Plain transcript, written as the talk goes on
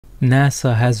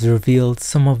NASA has revealed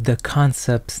some of the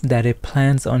concepts that it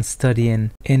plans on studying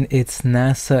in its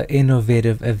NASA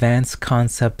Innovative Advanced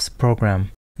Concepts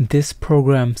program. This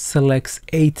program selects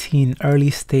 18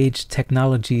 early-stage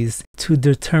technologies to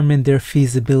determine their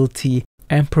feasibility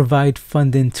and provide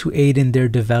funding to aid in their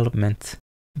development.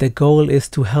 The goal is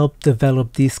to help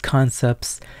develop these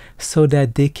concepts so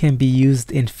that they can be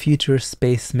used in future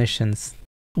space missions.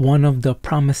 One of the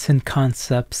promising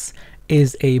concepts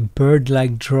is a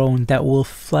bird-like drone that will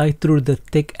fly through the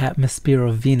thick atmosphere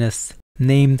of Venus,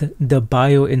 named the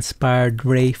Bioinspired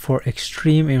Ray for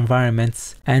extreme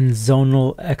environments and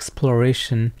zonal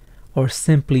exploration, or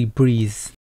simply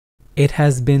BREEZE. It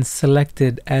has been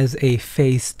selected as a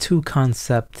Phase 2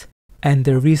 concept, and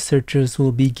the researchers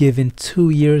will be given 2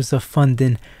 years of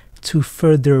funding to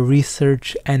further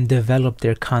research and develop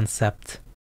their concept.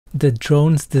 The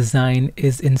drone's design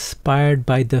is inspired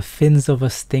by the fins of a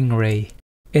stingray.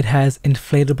 It has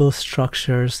inflatable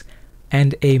structures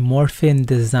and a morphine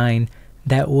design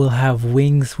that will have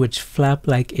wings which flap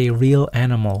like a real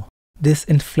animal. This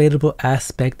inflatable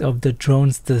aspect of the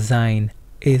drone's design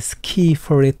is key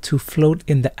for it to float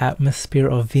in the atmosphere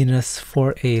of Venus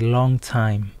for a long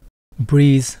time.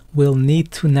 BREEZE will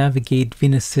need to navigate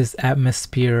Venus's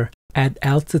atmosphere at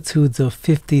altitudes of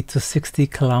 50 to 60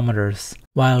 kilometers,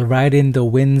 while riding the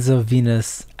winds of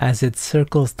Venus as it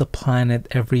circles the planet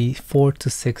every 4 to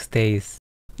 6 days.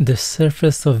 The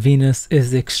surface of Venus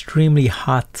is extremely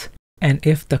hot, and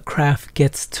if the craft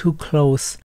gets too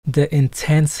close, the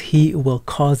intense heat will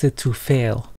cause it to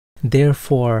fail.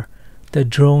 Therefore, the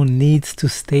drone needs to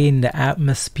stay in the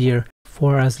atmosphere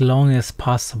for as long as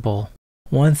possible.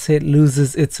 Once it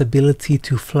loses its ability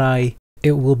to fly,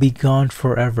 it will be gone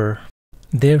forever.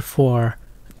 Therefore,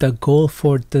 the goal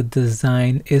for the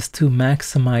design is to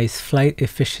maximize flight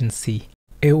efficiency.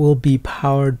 It will be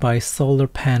powered by solar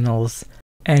panels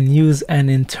and use an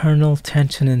internal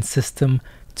tensioning system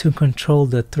to control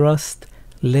the thrust,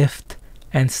 lift,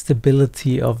 and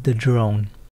stability of the drone.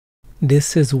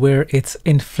 This is where its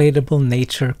inflatable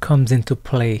nature comes into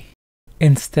play.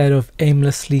 Instead of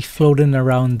aimlessly floating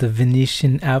around the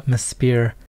Venetian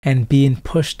atmosphere and being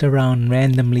pushed around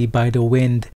randomly by the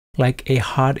wind like a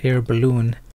hot air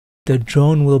balloon, the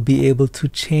drone will be able to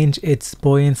change its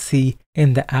buoyancy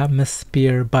in the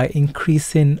atmosphere by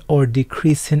increasing or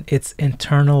decreasing its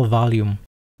internal volume.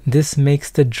 This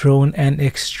makes the drone an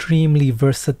extremely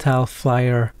versatile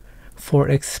flyer for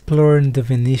exploring the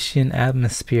Venetian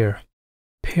atmosphere.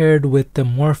 Paired with the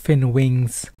morphine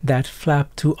wings that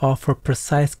flap to offer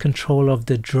precise control of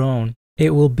the drone,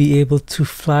 it will be able to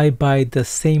fly by the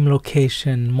same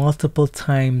location multiple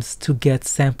times to get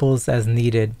samples as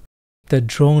needed. The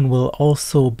drone will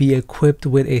also be equipped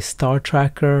with a star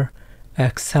tracker,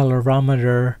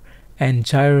 accelerometer, and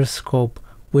gyroscope,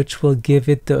 which will give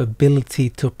it the ability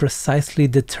to precisely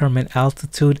determine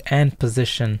altitude and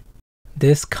position.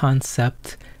 This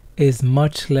concept is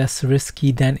much less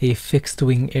risky than a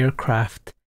fixed-wing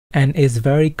aircraft and is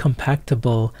very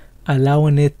compactable,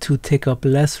 allowing it to take up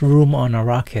less room on a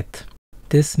rocket.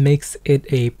 This makes it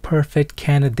a perfect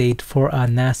candidate for a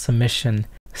NASA mission,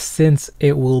 since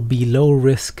it will be low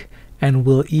risk and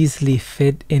will easily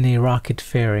fit in a rocket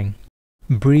fairing.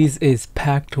 BREEZE is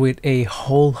packed with a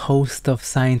whole host of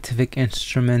scientific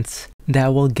instruments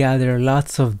that will gather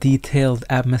lots of detailed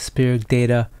atmospheric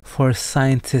data for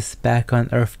scientists back on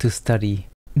Earth to study.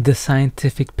 The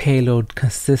scientific payload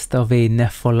consists of a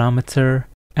nephelometer,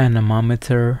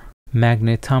 anemometer,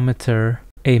 magnetometer,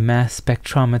 a mass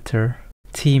spectrometer,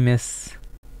 TMS,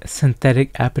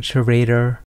 synthetic aperture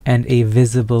radar, and a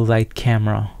visible light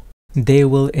camera. They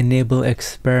will enable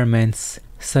experiments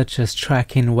such as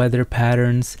tracking weather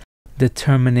patterns,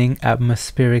 determining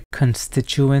atmospheric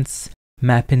constituents,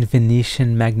 mapping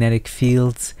Venetian magnetic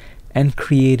fields, and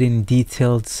creating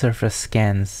detailed surface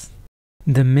scans.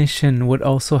 The mission would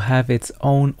also have its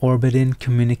own orbiting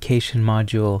communication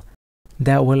module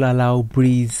that will allow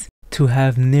BREEZE to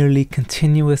have nearly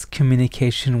continuous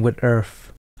communication with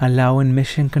Earth, allowing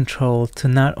mission control to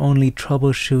not only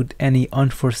troubleshoot any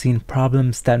unforeseen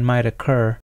problems that might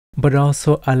occur, but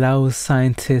also allows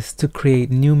scientists to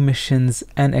create new missions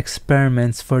and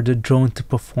experiments for the drone to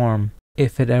perform,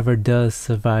 if it ever does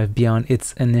survive beyond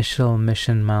its initial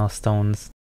mission milestones.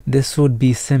 This would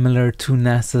be similar to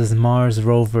NASA's Mars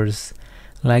rovers,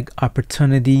 like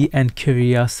Opportunity and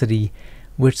Curiosity,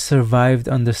 which survived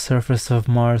on the surface of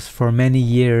Mars for many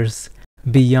years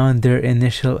beyond their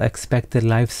initial expected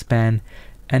lifespan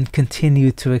and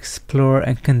continue to explore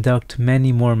and conduct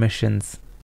many more missions.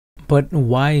 But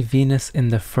why Venus in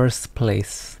the first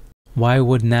place? Why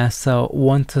would NASA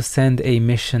want to send a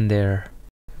mission there?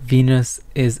 Venus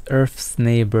is Earth's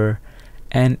neighbor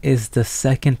and is the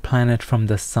second planet from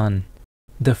the Sun.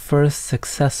 The first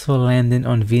successful landing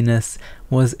on Venus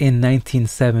was in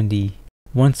 1970.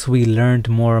 Once we learned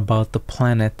more about the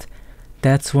planet,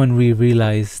 that's when we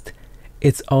realized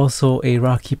it's also a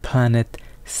rocky planet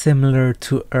similar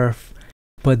to Earth,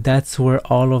 but that's where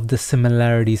all of the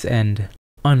similarities end.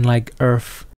 Unlike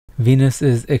Earth, Venus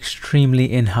is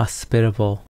extremely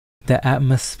inhospitable. The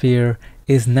atmosphere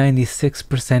is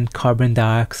 96% carbon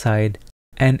dioxide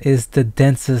and is the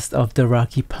densest of the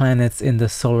rocky planets in the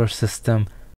solar system,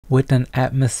 with an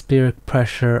atmospheric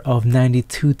pressure of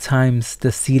 92 times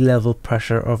the sea level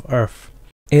pressure of Earth.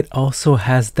 It also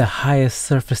has the highest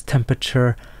surface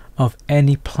temperature of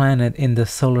any planet in the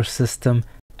solar system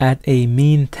at a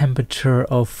mean temperature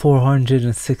of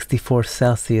 464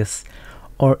 Celsius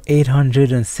or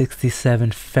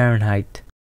 867 Fahrenheit.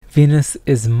 Venus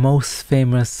is most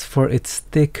famous for its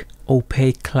thick,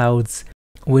 opaque clouds,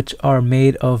 which are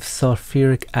made of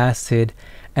sulfuric acid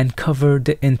and cover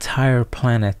the entire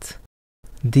planet.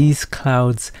 These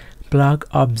clouds block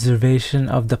observation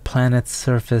of the planet's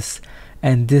surface,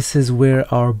 and this is where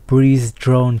our BREEZE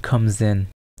drone comes in.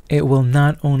 It will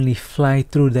not only fly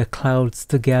through the clouds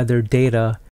to gather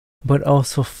data, but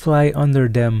also fly under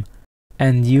them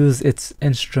and use its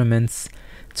instruments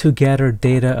to gather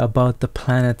data about the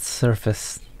planet's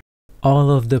surface. All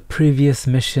of the previous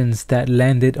missions that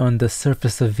landed on the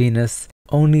surface of Venus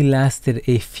only lasted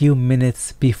a few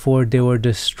minutes before they were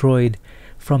destroyed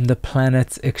from the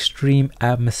planet's extreme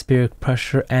atmospheric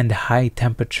pressure and high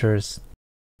temperatures.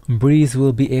 BREEZE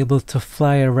will be able to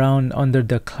fly around under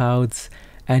the clouds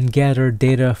and gather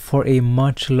data for a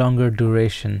much longer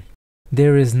duration.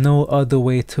 There is no other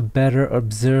way to better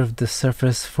observe the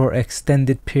surface for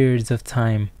extended periods of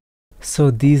time, so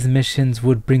these missions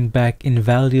would bring back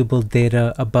invaluable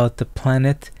data about the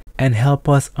planet and help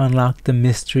us unlock the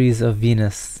mysteries of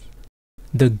Venus.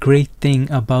 The great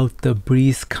thing about the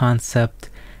BREEZE concept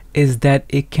is that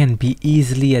it can be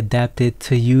easily adapted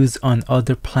to use on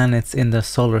other planets in the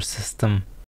solar system.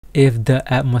 If the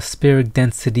atmospheric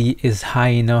density is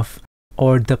high enough,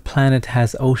 or the planet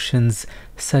has oceans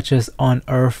such as on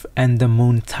Earth and the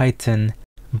moon Titan,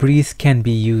 BREEZE can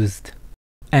be used.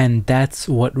 And that's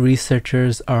what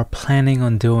researchers are planning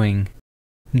on doing.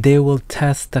 They will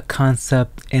test the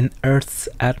concept in Earth's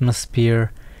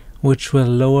atmosphere, which will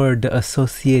lower the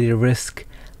associated risk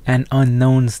and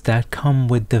unknowns that come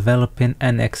with developing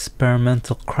an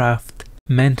experimental craft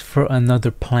meant for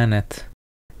another planet.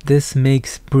 This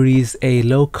makes BREEZE a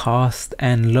low-cost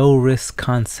and low-risk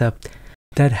concept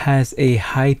that has a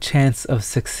high chance of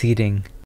succeeding.